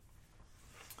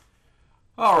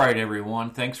All right, everyone.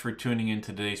 Thanks for tuning in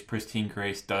to today's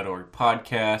pristinegrace.org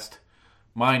podcast.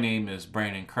 My name is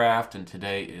Brandon Kraft, and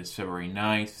today is February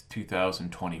 9th,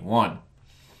 2021.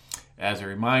 As a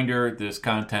reminder, this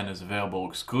content is available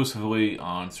exclusively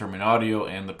on Sermon Audio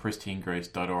and the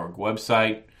pristinegrace.org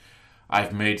website.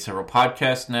 I've made several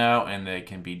podcasts now, and they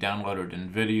can be downloaded in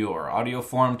video or audio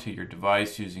form to your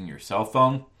device using your cell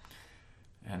phone.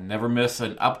 And never miss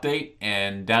an update,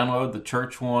 and download the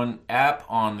Church One app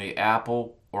on the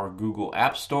Apple or Google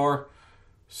App Store.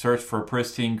 Search for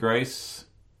Pristine Grace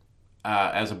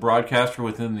as a broadcaster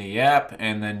within the app,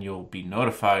 and then you'll be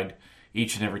notified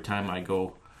each and every time I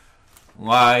go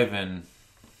live and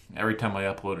every time I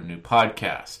upload a new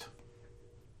podcast.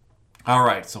 All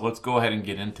right, so let's go ahead and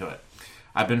get into it.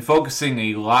 I've been focusing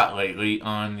a lot lately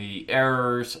on the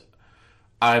errors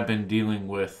I've been dealing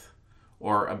with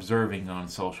or observing on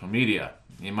social media.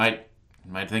 You might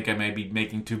think I may be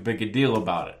making too big a deal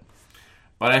about it,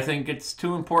 but I think it's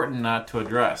too important not to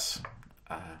address.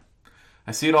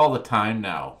 I see it all the time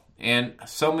now, and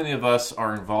so many of us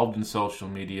are involved in social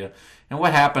media, and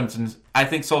what happens is I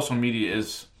think social media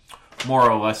is more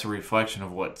or less a reflection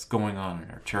of what's going on in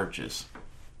our churches.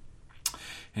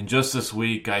 And just this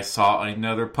week, I saw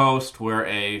another post where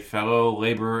a fellow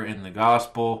laborer in the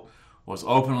gospel was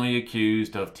openly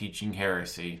accused of teaching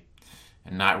heresy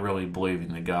and not really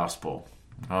believing the gospel.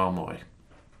 Oh boy.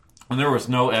 And there was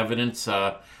no evidence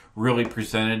really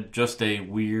presented, just a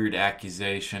weird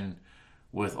accusation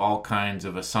with all kinds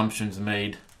of assumptions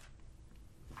made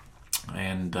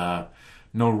and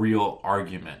no real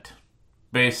argument.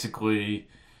 Basically,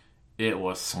 it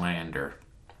was slander.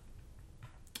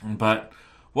 But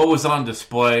what was on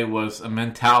display was a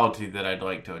mentality that I'd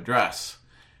like to address.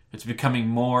 It's becoming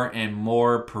more and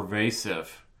more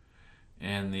pervasive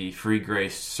in the free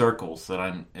grace circles that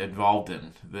I'm involved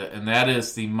in. And that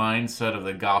is the mindset of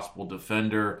the gospel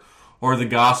defender or the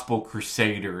gospel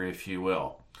crusader, if you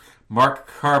will. Mark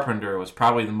Carpenter was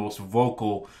probably the most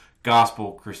vocal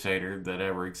gospel crusader that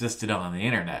ever existed on the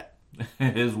internet.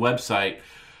 His website,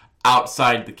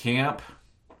 Outside the Camp,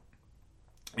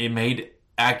 it made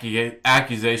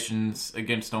accusations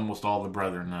against almost all the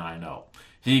brethren that I know.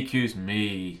 He accused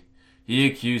me. He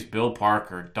accused Bill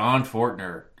Parker, Don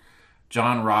Fortner,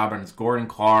 John Robbins, Gordon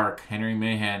Clark, Henry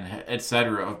Mahan,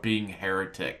 etc. of being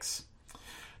heretics.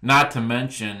 Not to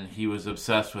mention, he was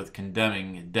obsessed with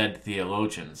condemning dead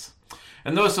theologians.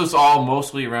 And this was all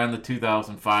mostly around the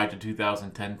 2005 to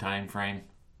 2010 time frame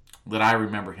that I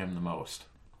remember him the most.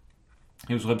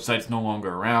 His website's no longer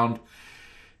around,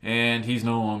 and he's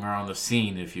no longer on the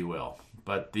scene, if you will.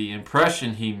 But the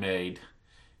impression he made,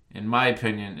 in my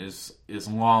opinion, is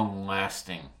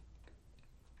long-lasting.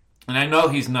 And I know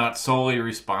he's not solely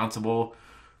responsible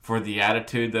for the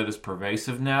attitude that is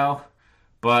pervasive now,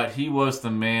 but he was the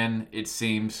man, it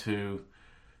seems, who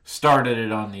started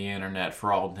it on the internet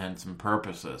for all intents and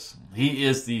purposes. He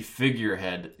is the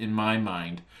figurehead, in my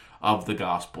mind, of the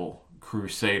gospel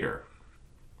crusader.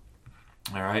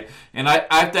 All right, and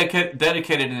I've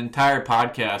dedicated an entire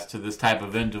podcast to this type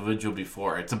of individual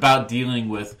before. It's about dealing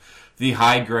with the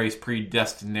high grace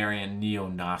predestinarian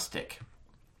neo-Gnostic.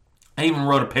 I even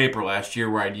wrote a paper last year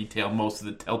where I detailed most of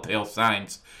the telltale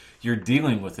signs you're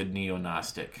dealing with a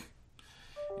neo-Gnostic.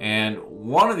 And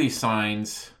one of these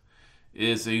signs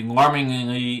is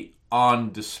alarmingly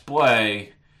on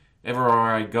display everywhere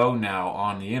I go now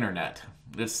on the internet.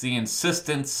 It's the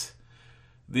insistence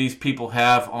these people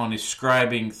have on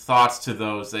ascribing thoughts to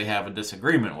those they have a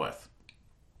disagreement with.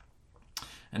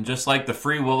 And just like the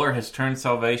free willer has turned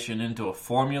salvation into a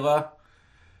formula,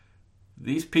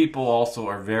 these people also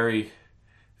are very,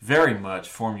 very much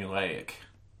formulaic.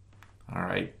 All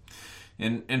right.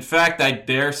 In fact, I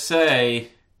dare say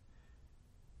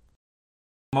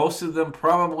most of them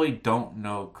probably don't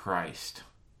know Christ.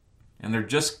 And they're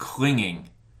just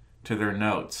clinging to their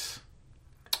notes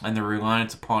and their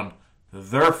reliance upon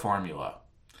their formula.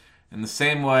 In the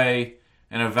same way,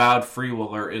 an avowed free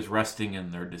willer is resting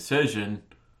in their decision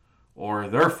or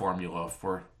their formula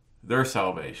for their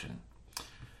salvation.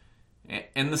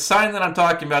 And the sign that I'm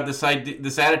talking about, this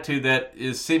attitude that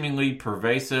is seemingly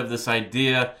pervasive, this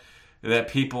idea that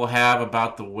people have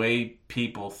about the way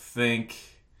people think,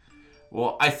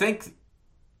 well, I think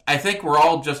we're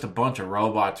all just a bunch of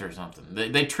robots or something.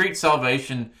 They treat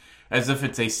salvation as if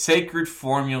it's a sacred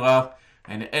formula,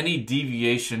 and any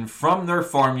deviation from their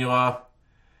formula,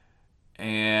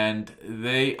 and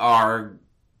they are,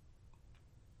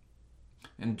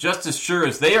 and just as sure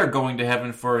as they are going to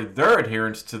heaven for their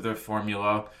adherence to their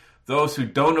formula, those who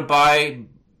don't abide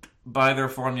by their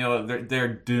formula, they're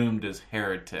doomed as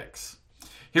heretics.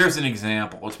 Here's an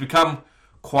example. It's become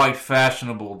quite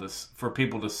fashionable for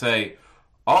people to say,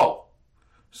 oh,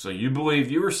 so you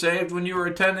believe you were saved when you were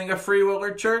attending a Free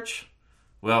Willer church?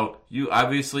 Well, you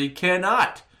obviously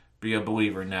cannot be a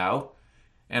believer now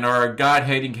and are a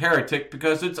God-hating heretic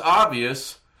because it's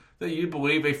obvious that you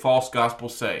believe a false gospel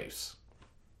saves.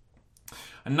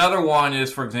 Another one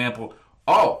is, for example,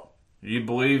 oh, you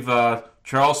believe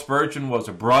Charles Spurgeon was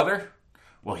a brother?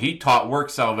 Well, he taught work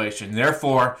salvation.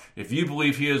 Therefore, if you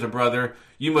believe he is a brother,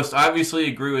 you must obviously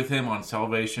agree with him on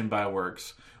salvation by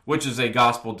works, which is a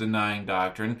gospel-denying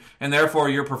doctrine, and therefore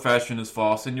your profession is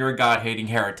false and you're a God-hating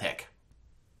heretic.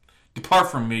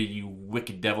 Depart from me, you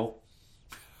wicked devil.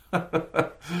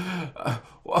 What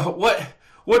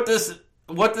this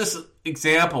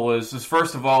example is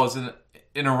first of all, is an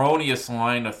erroneous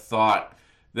line of thought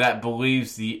that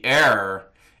believes the error,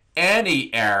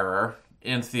 any error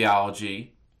in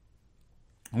theology,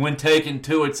 when taken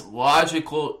to its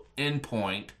logical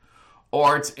endpoint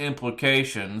or its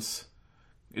implications,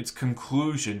 its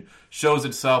conclusion, shows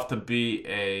itself to be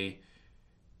a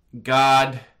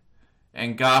God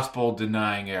and gospel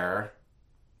denying error,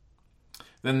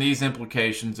 then these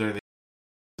implications are the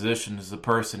positions the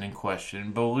person in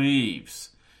question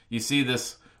believes. You see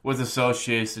this with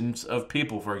associations of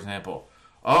people, for example.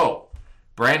 Oh,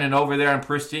 Brandon over there in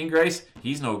Pristine Grace,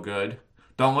 he's no good.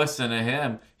 Don't listen to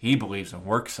him. He believes in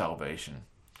work salvation.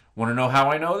 Want to know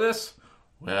how I know this?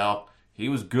 Well, he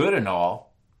was good and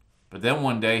all, but then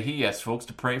one day he asked folks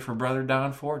to pray for Brother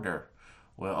Don Fortner.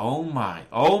 Well, oh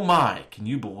my, can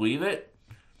you believe it?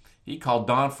 He called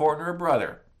Don Fortner a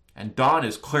brother, and Don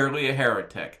is clearly a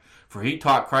heretic, for he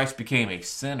taught Christ became a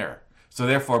sinner. So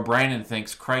therefore Brandon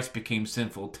thinks Christ became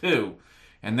sinful too,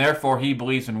 and therefore he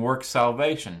believes in work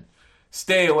salvation.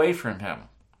 Stay away from him.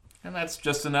 And that's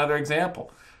just another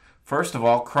example. First of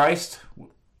all,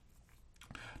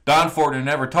 Don Fortner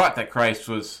never taught that Christ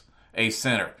was a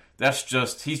sinner.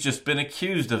 He's just been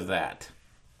accused of that.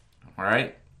 All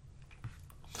right?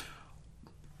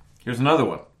 Here's another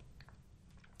one.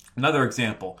 Another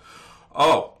example.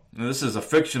 Oh, this is a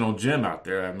fictional Jim out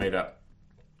there I made up.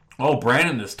 Oh,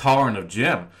 Brandon is tolerant of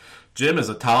Jim. Jim is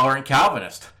a tolerant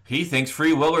Calvinist. He thinks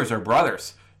free willers are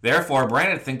brothers. Therefore,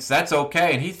 Brandon thinks that's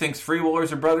okay, and he thinks free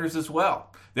willers are brothers as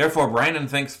well. Therefore, Brandon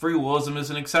thinks free willism is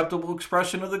an acceptable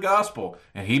expression of the gospel,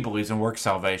 and he believes in work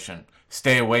salvation.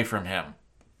 Stay away from him.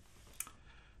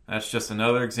 That's just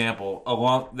another example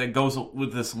that goes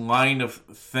with this line of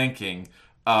thinking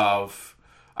of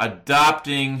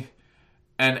adopting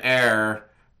an error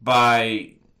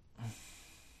by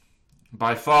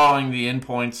following the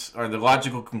endpoints or the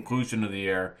logical conclusion of the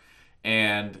error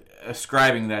and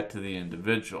ascribing that to the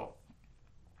individual.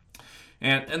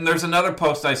 And there's another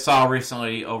post I saw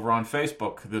recently over on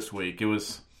Facebook this week. It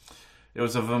was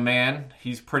of a man.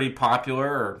 He's pretty popular,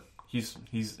 or he's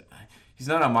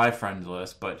not on my friends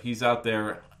list, but he's out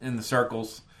there in the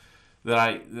circles that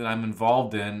I'm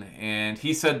involved in, and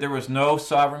he said there was no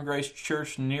Sovereign Grace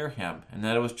Church near him, and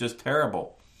that it was just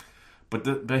terrible.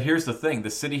 But here's the thing: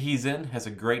 the city he's in has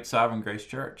a great Sovereign Grace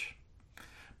Church.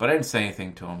 But I didn't say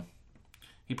anything to him.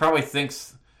 He probably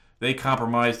thinks they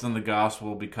compromised on the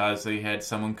gospel because they had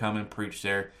someone come and preach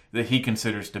there that he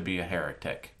considers to be a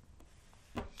heretic.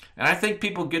 And I think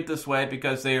people get this way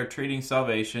because they are treating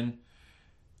salvation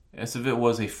as if it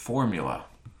was a formula.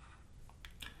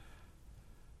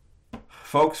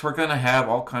 Folks, we're going to have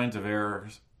all kinds of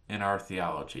errors in our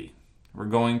theology. We're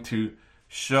going to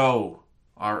show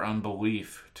our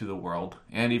unbelief to the world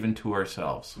and even to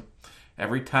ourselves.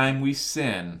 Every time we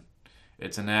sin,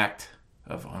 it's an act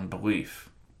of unbelief.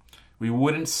 We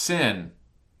wouldn't sin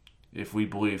if we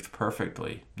believed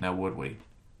perfectly, now would we?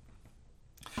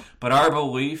 But our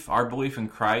belief in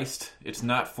Christ, it's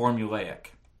not formulaic.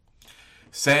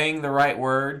 Saying the right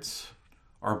words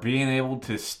or being able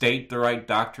to state the right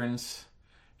doctrines,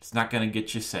 it's not going to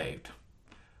get you saved.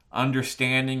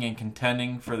 Understanding and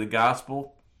contending for the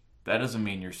gospel, that doesn't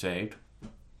mean you're saved.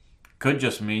 Could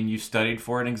just mean you studied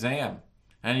for an exam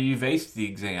and you've aced the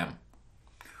exam.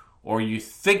 Or you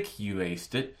think you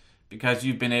aced it because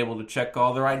you've been able to check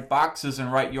all the right boxes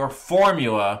and write your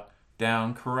formula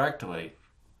down correctly.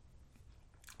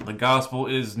 The gospel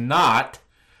is not,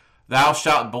 thou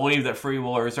shalt believe that free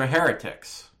willers are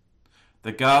heretics.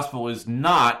 The gospel is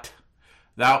not,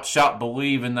 thou shalt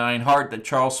believe in thine heart that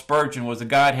Charles Spurgeon was a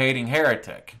God-hating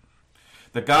heretic.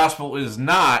 The gospel is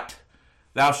not,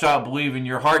 thou shalt believe in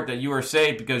your heart that you are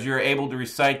saved because you are able to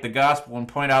recite the gospel and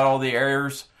point out all the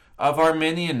errors of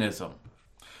Arminianism.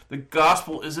 The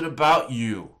gospel isn't about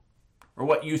you or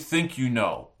what you think you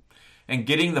know. And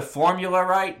getting the formula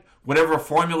right, whatever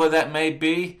formula that may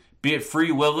be it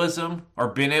free willism or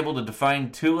being able to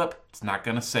define tulip, it's not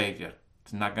going to save you.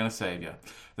 It's not going to save you.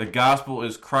 The gospel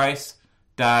is Christ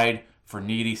died for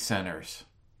needy sinners.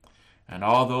 And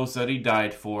all those that he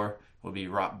died for will be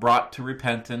brought to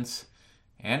repentance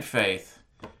and faith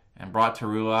and brought to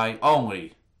rely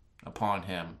only upon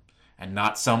him and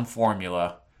not some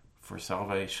formula for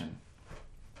salvation.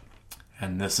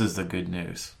 And this is the good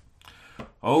news.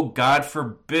 Oh, God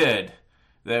forbid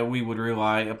that we would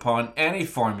rely upon any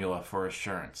formula for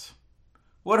assurance.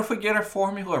 What if we get our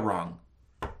formula wrong?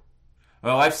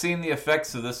 Well, I've seen the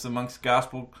effects of this amongst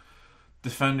gospel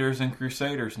defenders and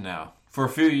crusaders now. For a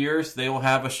few years, they will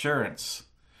have assurance.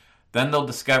 Then they'll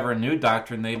discover a new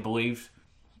doctrine they believe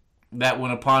that,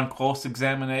 when upon close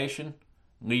examination,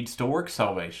 leads to work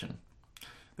salvation.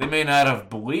 They may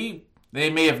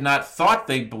have not thought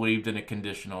they believed in a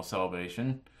conditional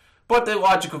salvation, but the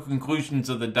logical conclusions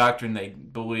of the doctrine they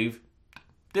believe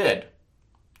did,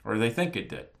 or they think it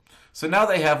did. So now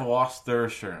they have lost their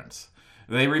assurance.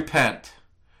 They repent,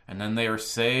 and then they are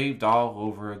saved all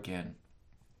over again.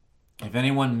 If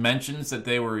anyone mentions that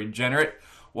they were regenerate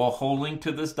while holding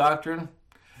to this doctrine,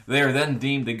 they are then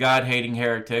deemed a God-hating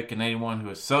heretic, and anyone who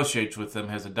associates with them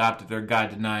has adopted their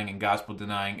God-denying and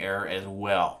gospel-denying error as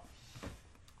well.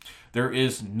 There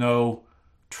is no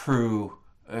true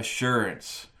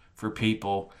assurance for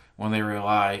people when they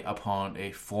rely upon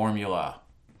a formula.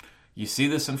 You see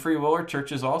this in free willer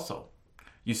churches also.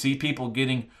 You see people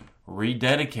getting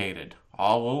rededicated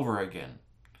all over again,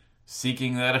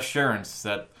 seeking that assurance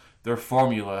that their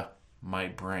formula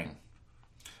might bring.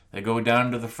 They go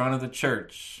down to the front of the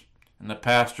church, and the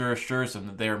pastor assures them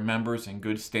that they are members in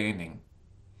good standing.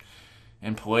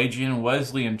 In Pelagian and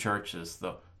Wesleyan churches,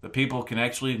 the people can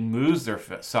actually lose their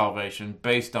salvation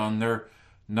based on their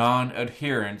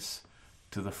non-adherence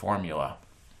to the formula.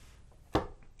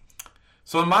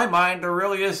 So in my mind, there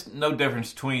really is no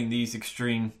difference between these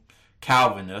extreme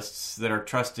Calvinists that are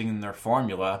trusting in their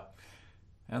formula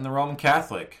and the Roman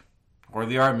Catholic or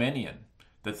the Arminian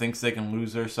that thinks they can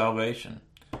lose their salvation.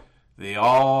 They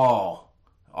all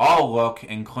look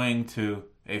and cling to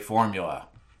a formula.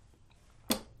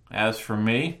 As for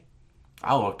me,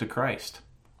 I look to Christ.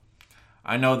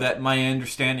 I know that my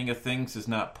understanding of things is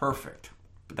not perfect,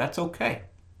 but that's okay.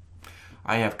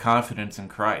 I have confidence in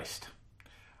Christ.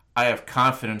 I have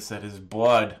confidence that his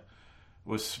blood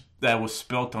that was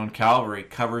spilt on Calvary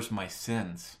covers my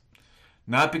sins.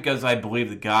 Not because I believe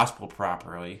the gospel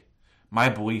properly. My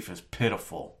belief is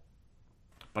pitiful.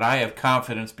 But I have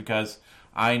confidence because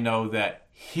I know that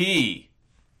he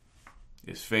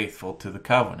is faithful to the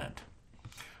covenant.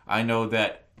 I know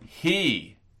that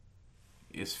he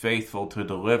is faithful to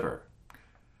deliver.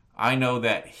 I know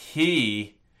that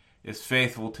he is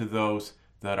faithful to those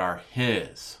that are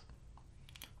his.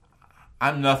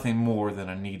 I'm nothing more than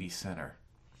a needy sinner,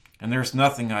 and there's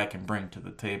nothing I can bring to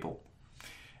the table.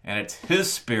 And it's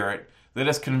his Spirit that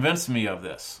has convinced me of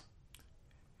this.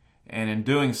 And in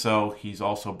doing so, he's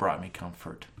also brought me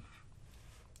comfort.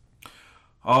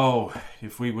 Oh,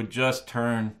 if we would just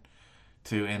turn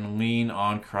to and lean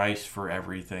on Christ for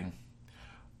everything.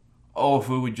 Oh, if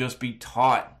we would just be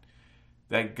taught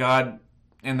that God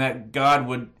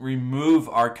would remove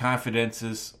our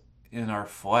confidences in our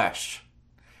flesh,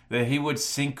 that he would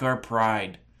sink our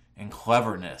pride and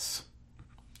cleverness.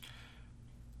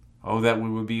 Oh, that we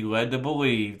would be led to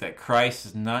believe that Christ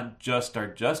is not just our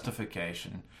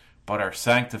justification, but our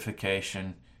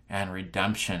sanctification and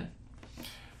redemption.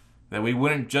 That we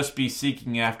wouldn't just be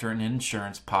seeking after an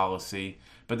insurance policy,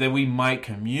 but that we might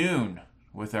commune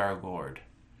with our Lord.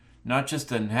 Not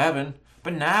just in heaven,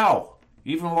 but now,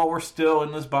 even while we're still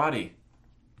in this body.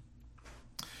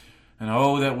 And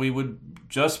oh, that we would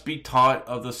just be taught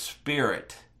of the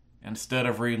Spirit instead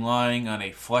of relying on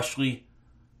a fleshly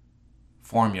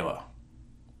formula.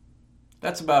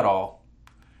 That's about all.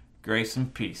 Grace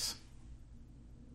and peace.